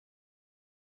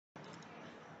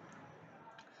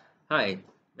Hi,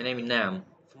 my name is Nam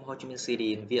from Ho Chi Minh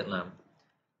City in Vietnam.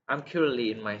 I'm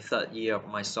currently in my third year of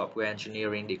my software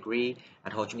engineering degree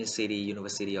at Ho Chi Minh City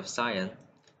University of Science.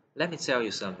 Let me tell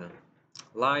you something.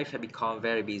 Life has become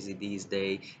very busy these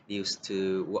days due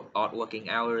to odd working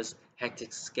hours,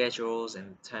 hectic schedules,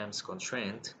 and time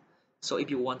constraints. So if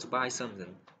you want to buy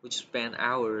something, would you spend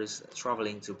hours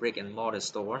traveling to brick and mortar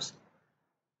stores?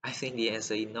 I think the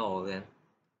answer is no. Then,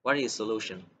 what is the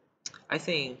solution? I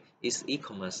think it's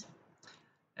e-commerce.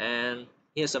 And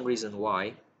here's some reason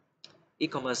why.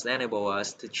 E-commerce enable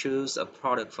us to choose a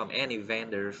product from any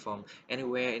vendor from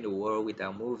anywhere in the world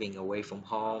without moving away from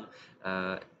home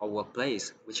or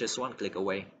workplace, which is one click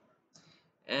away.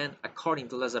 And according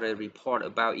to Lazada report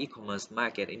about e-commerce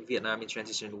market in Vietnam in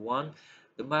 2021,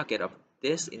 the market of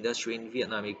this industry in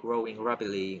Vietnam is growing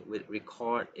rapidly with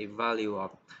record a value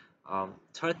of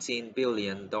 $13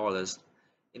 billion.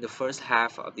 In the first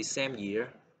half of the same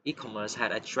year, e-commerce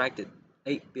had attracted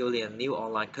 8 billion new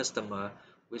online customers,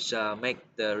 which make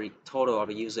the total of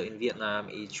users in Vietnam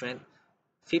is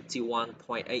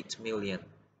 51.8 million.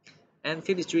 And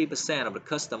 53% of the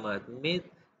customers admit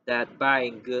that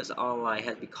buying goods online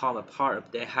has become a part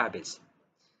of their habits.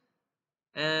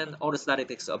 And all the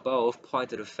statistics above point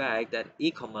to the fact that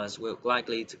e-commerce will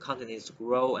likely to continue to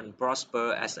grow and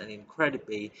prosper at an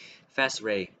incredibly fast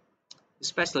rate,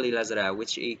 especially Lazada,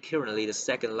 which is currently the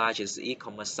second largest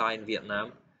e-commerce site in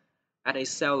Vietnam. As a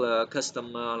seller,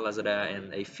 customer, Lazada,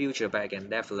 and a future backend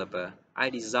developer,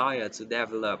 I desire to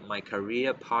develop my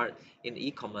career path in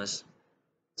e-commerce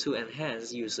to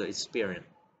enhance user experience.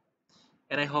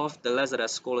 And I hope the Lazada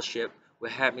scholarship will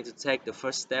help me to take the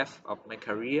first step of my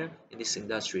career in this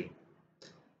industry.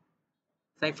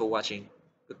 Thanks for watching.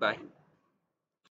 Goodbye.